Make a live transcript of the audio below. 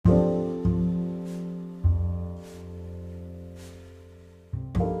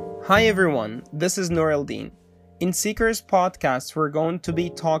Hi everyone, this is Noreldin. In Seeker's podcast, we're going to be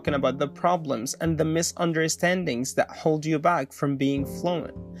talking about the problems and the misunderstandings that hold you back from being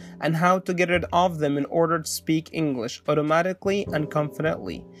fluent, and how to get rid of them in order to speak English automatically and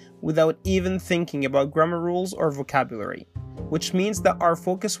confidently, without even thinking about grammar rules or vocabulary, which means that our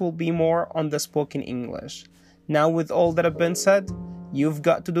focus will be more on the spoken English. Now, with all that have been said, you've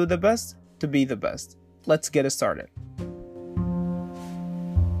got to do the best to be the best. Let's get it started.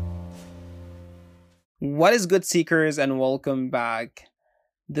 What is good, Seekers, and welcome back.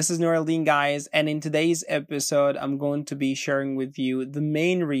 This is Noreldin, guys, and in today's episode, I'm going to be sharing with you the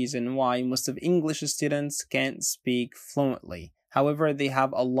main reason why most of English students can't speak fluently. However, they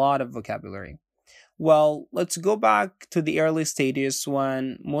have a lot of vocabulary. Well, let's go back to the early stages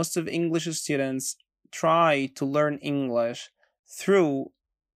when most of English students try to learn English through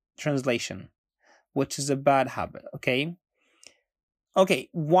translation, which is a bad habit, okay? Okay,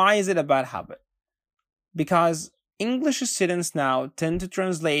 why is it a bad habit? Because English students now tend to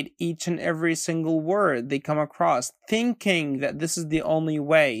translate each and every single word they come across, thinking that this is the only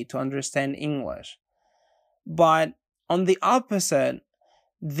way to understand English. But on the opposite,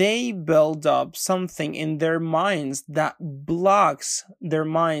 they build up something in their minds that blocks their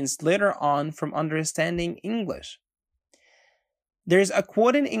minds later on from understanding English. There's a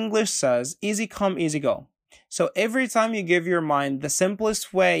quote in English says, "Easy come, easy go." So every time you give your mind the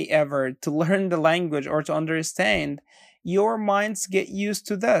simplest way ever to learn the language or to understand, your minds get used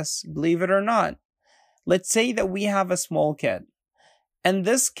to this, believe it or not. Let's say that we have a small kid. And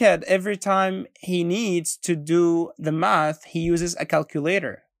this kid, every time he needs to do the math, he uses a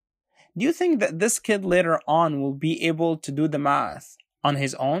calculator. Do you think that this kid later on will be able to do the math on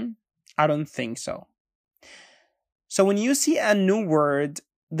his own? I don't think so. So when you see a new word,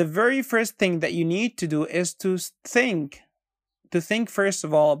 the very first thing that you need to do is to think first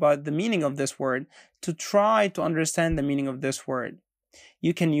of all about the meaning of this word, to try to understand the meaning of this word.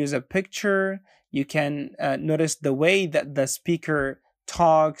 You can use a picture, you can notice the way that the speaker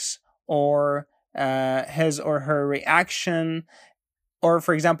talks, or his or her reaction. Or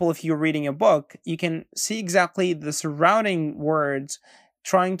for example, if you're reading a book, you can see exactly the surrounding words,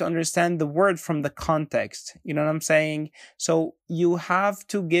 trying to understand the word from the context. You know what I'm saying? So you have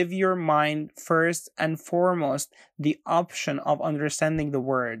to give your mind first and foremost the option of understanding the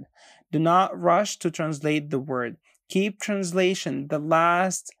word. Do not rush to translate the word. Keep translation the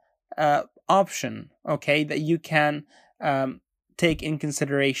last option, okay, that you can take in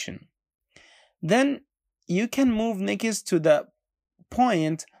consideration. Then you can move next to the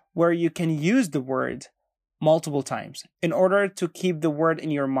point where you can use the word multiple times in order to keep the word in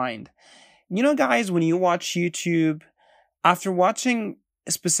your mind. You know, guys, when you watch YouTube, after watching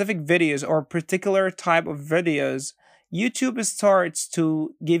specific videos or particular type of videos, YouTube starts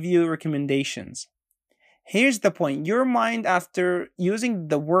to give you recommendations. Here's the point. Your mind, after using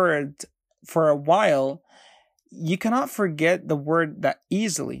the word for a while, you cannot forget the word that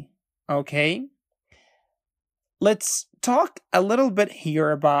easily, okay? Let's talk a little bit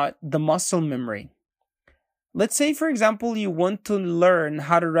here about the muscle memory. Let's say, for example, you want to learn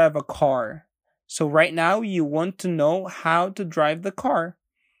how to drive a car. So right now you want to know how to drive the car.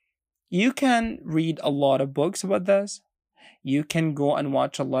 You can read a lot of books about this. You can go and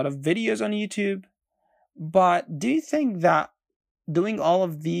watch a lot of videos on YouTube. But do you think that doing all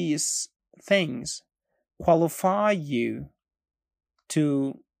of these things qualify you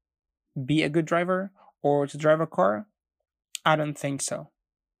to be a good driver or to drive a car? I don't think so.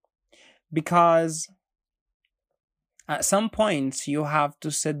 Because at some points, you have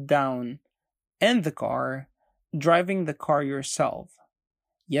to sit down in the car, driving the car yourself.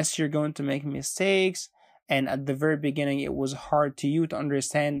 Yes, you're going to make mistakes, and at the very beginning, it was hard to you to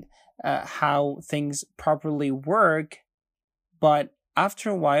understand how things properly work, but after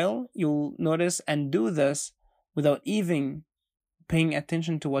a while, you'll notice and do this without even paying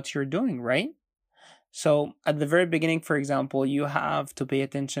attention to what you're doing, right? So at the very beginning, for example, you have to pay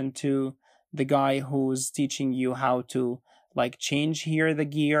attention to the guy who's teaching you how to like change here the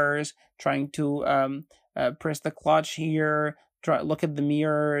gears, trying to press the clutch here, look at the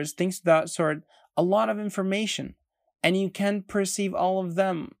mirrors, things of that sort. A lot of information, and you can perceive all of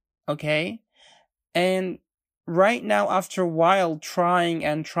them, okay? And right now, after a while, trying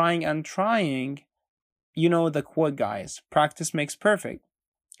and trying and trying, you know the quote, guys, practice makes perfect.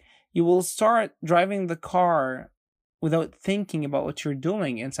 You will start driving the car without thinking about what you're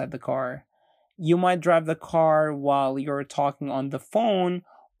doing inside the car. You might drive the car while you're talking on the phone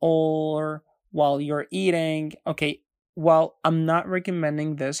or while you're eating. Okay, well, I'm not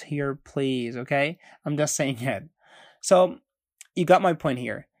recommending this here, please, okay? I'm just saying it. So, you got my point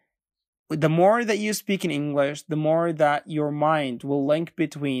here. the more that you speak in English, the more that your mind will link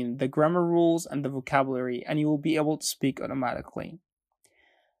between the grammar rules and the vocabulary, and you will be able to speak automatically.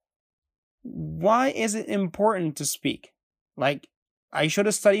 Why is it important to speak? Like, I should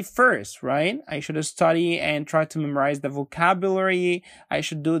have studied first, right? I should have studied and tried to memorize the vocabulary. I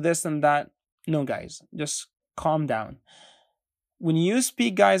should do this and that. No, guys, just calm down. When you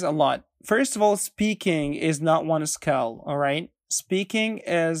speak, guys, a lot, first of all, speaking is not one skill, all right? Speaking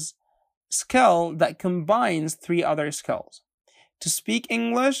is skill that combines 3 other skills. To speak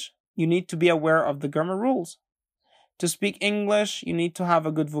English, you need to be aware of the grammar rules. To speak English, you need to have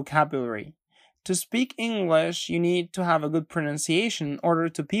a good vocabulary. To speak English, you need to have a good pronunciation in order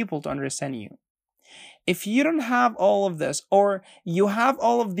to people to understand you. If you don't have all of this, or you have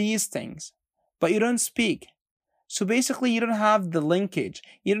all of these things, but you don't speak, so basically you don't have the linkage.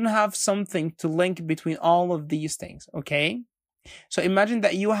 You don't have something to link between all of these things, okay? So imagine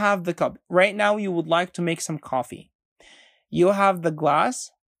that you have the cup. Right now you would like to make some coffee. You have the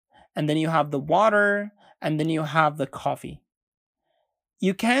glass, and then you have the water, and then you have the coffee.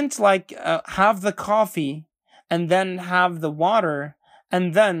 You can't have the coffee and then have the water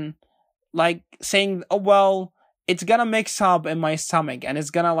and then saying, oh, well, it's gonna mix up in my stomach and it's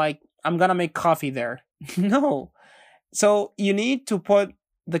gonna I'm gonna make coffee there. No. So you need to put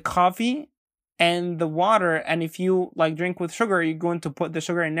the coffee and the water, and if you drink with sugar, you're going to put the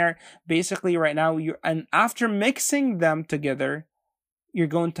sugar in there. Basically right now, and after mixing them together, you're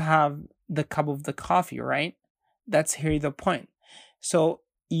going to have the cup of the coffee, right? That's here the point. So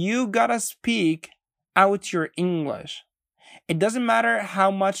you gotta speak out your English. It doesn't matter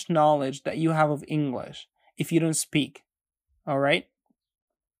how much knowledge that you have of English if you don't speak, all right?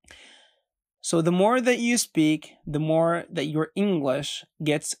 So the more that you speak, the more that your English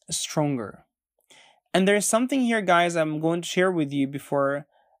gets stronger. And there's something here, guys, I'm going to share with you before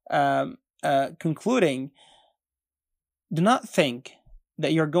concluding. Do not think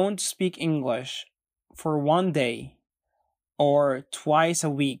that you're going to speak English for one day or twice a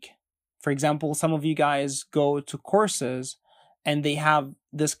week. For example, some of you guys go to courses and they have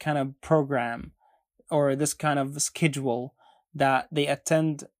this kind of program or this kind of schedule that they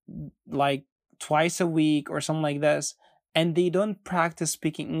attend twice a week or something like this, and they don't practice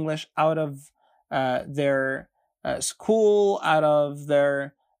speaking English out of their school, out of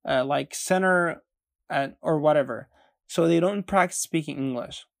their center or whatever. So they don't practice speaking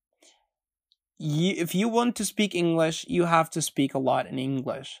English. If you want to speak English, you have to speak a lot in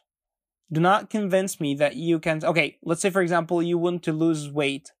English. Do not convince me that you can... Okay, let's say, for example, you want to lose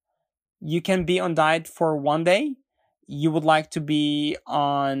weight. You can be on diet for one day. You would like to be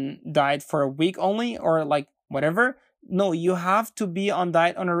on diet for a week only, or whatever. No, you have to be on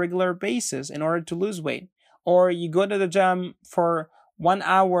diet on a regular basis in order to lose weight. Or you go to the gym for 1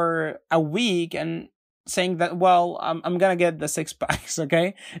 hour a week and saying that, well, I'm gonna get the 6 packs,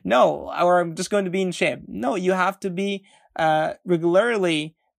 okay? No, or I'm just going to be in shape. No, you have to be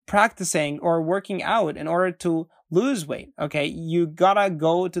regularly practicing or working out in order to lose weight, okay? You gotta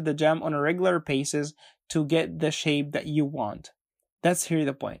go to the gym on a regular basis to get the shape that you want. That's here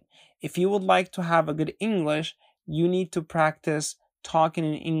the point. If you would like to have a good English, you need to practice talking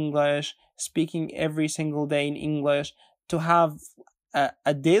in English, speaking every single day in English, to have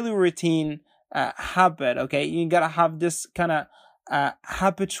a daily routine habit, okay? You gotta have this kind of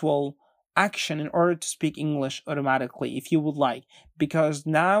habitual action in order to speak English automatically, if you would like, because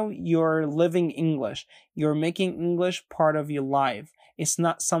now you're living English. You're making English part of your life. It's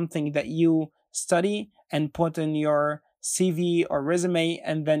not something that you study and put in your CV or resume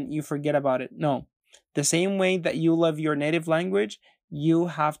and then you forget about it. No. The same way that you live your native language, you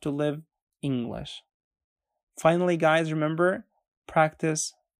have to live English. Finally, guys, remember,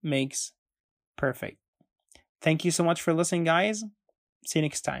 practice makes perfect. Thank you so much for listening, guys. See you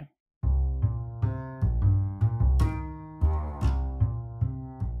next time.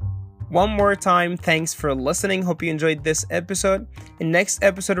 One more time, thanks for listening. Hope you enjoyed this episode. In next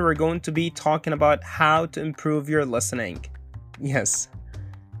episode, we're going to be talking about how to improve your listening. Yes.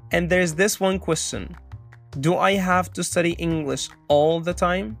 And there's this one question. Do I have to study English all the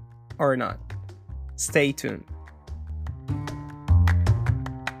time or not? Stay tuned.